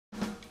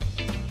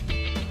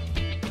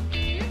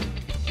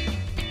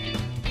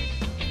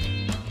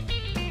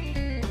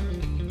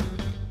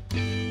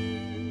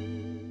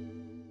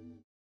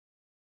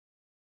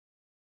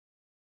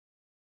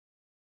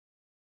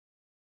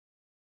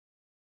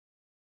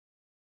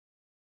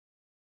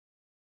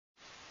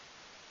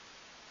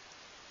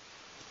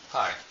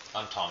Hi,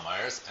 I'm Tom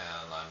Myers,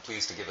 and I'm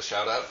pleased to give a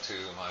shout out to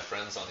my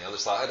friends on the other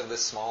side of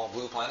this small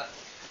blue planet.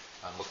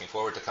 I'm looking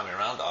forward to coming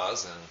around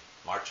Oz in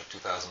March of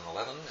 2011,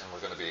 and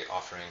we're going to be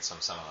offering some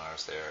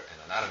seminars there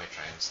in Anatomy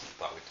Trains.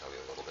 Thought we'd tell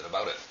you a little bit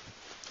about it.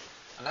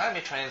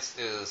 Anatomy Trains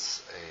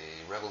is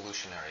a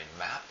revolutionary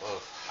map of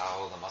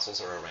how the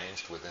muscles are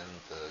arranged within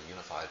the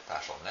unified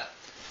fascial net.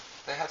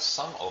 They have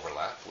some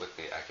overlap with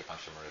the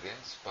acupuncture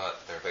meridians,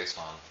 but they're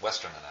based on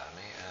Western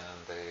anatomy, and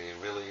they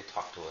really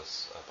talk to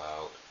us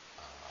about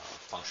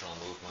functional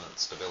movement,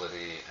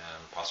 stability, and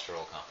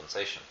postural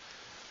compensation.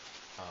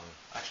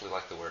 I actually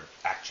like the word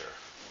acture.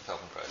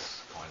 Feldenkrais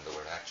coined the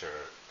word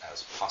acture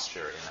as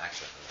posture in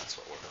action, and that's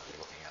what we're going to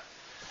be looking at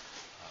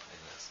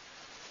in this.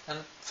 And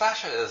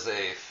fascia is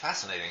a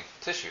fascinating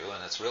tissue,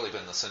 and it's really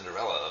been the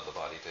Cinderella of the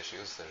body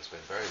tissues. There's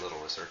been very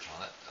little research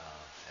on it,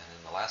 and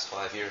in the last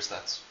 5 years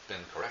that's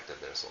been corrected.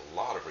 There's a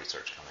lot of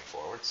research coming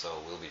forward,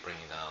 so we'll be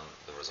bringing down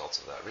the results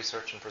of that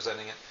research and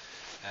presenting it,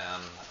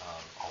 and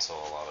also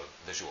a lot of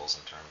visuals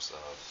in terms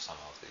of some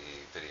of the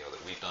video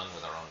that we've done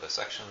with our own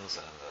dissections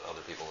and that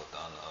other people have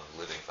done of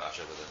living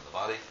fascia within the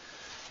body.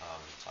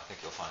 So I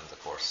think you'll find the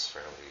course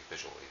fairly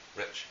visually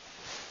rich.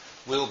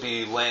 We'll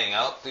be laying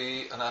out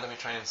the Anatomy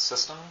Trains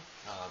system,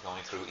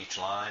 going through each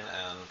line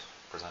and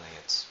presenting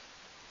its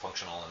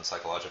functional and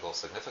psychological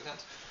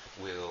significance.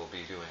 We'll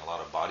be doing a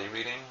lot of body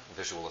reading,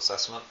 visual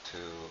assessment to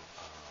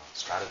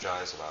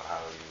strategize about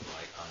how you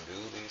might undo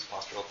these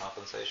postural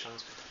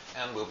compensations,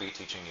 and we'll be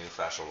teaching you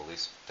fascial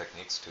release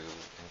techniques to,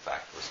 in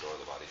fact, restore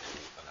the body to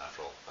a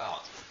natural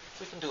balance.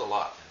 We can do a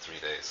lot in 3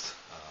 days.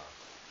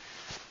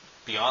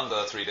 Beyond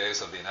the 3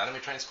 days of the Anatomy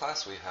Trains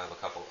class, we have a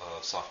couple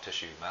of soft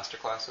tissue master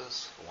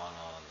classes, one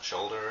on the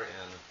shoulder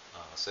in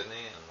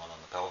Sydney and one on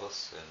the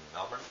pelvis in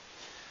Melbourne.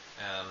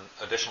 And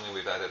additionally,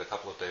 we've added a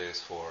couple of days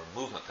for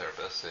movement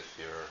therapists if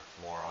you're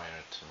more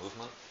oriented to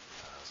movement,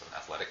 as an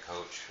athletic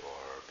coach or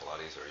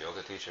Pilates or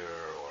yoga teacher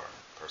or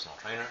personal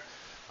trainer.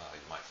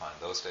 You might find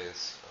those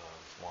days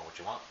more what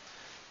you want.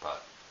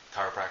 But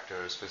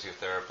chiropractors,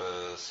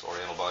 physiotherapists,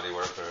 oriental body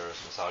workers,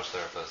 massage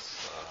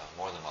therapists,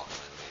 more than welcome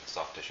in the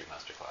soft tissue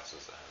master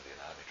classes and the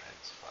Anatomy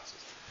Trains classes.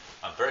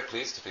 I'm very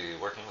pleased to be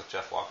working with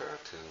Jeff Walker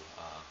to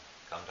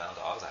come down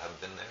to Oz. I haven't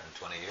been there in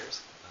 20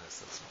 years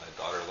since my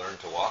daughter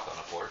learned to walk on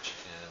a porch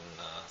in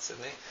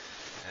Sydney.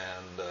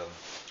 And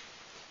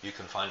you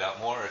can find out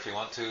more if you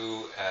want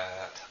to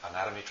at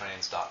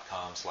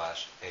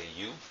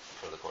anatomytrains.com/au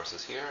for the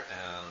courses here,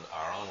 and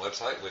our own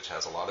website, which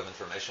has a lot of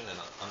information in an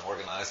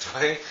unorganized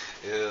way,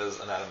 is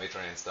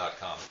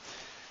anatomytrains.com.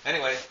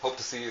 Anyway, hope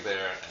to see you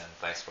there, and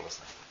thanks for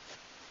listening.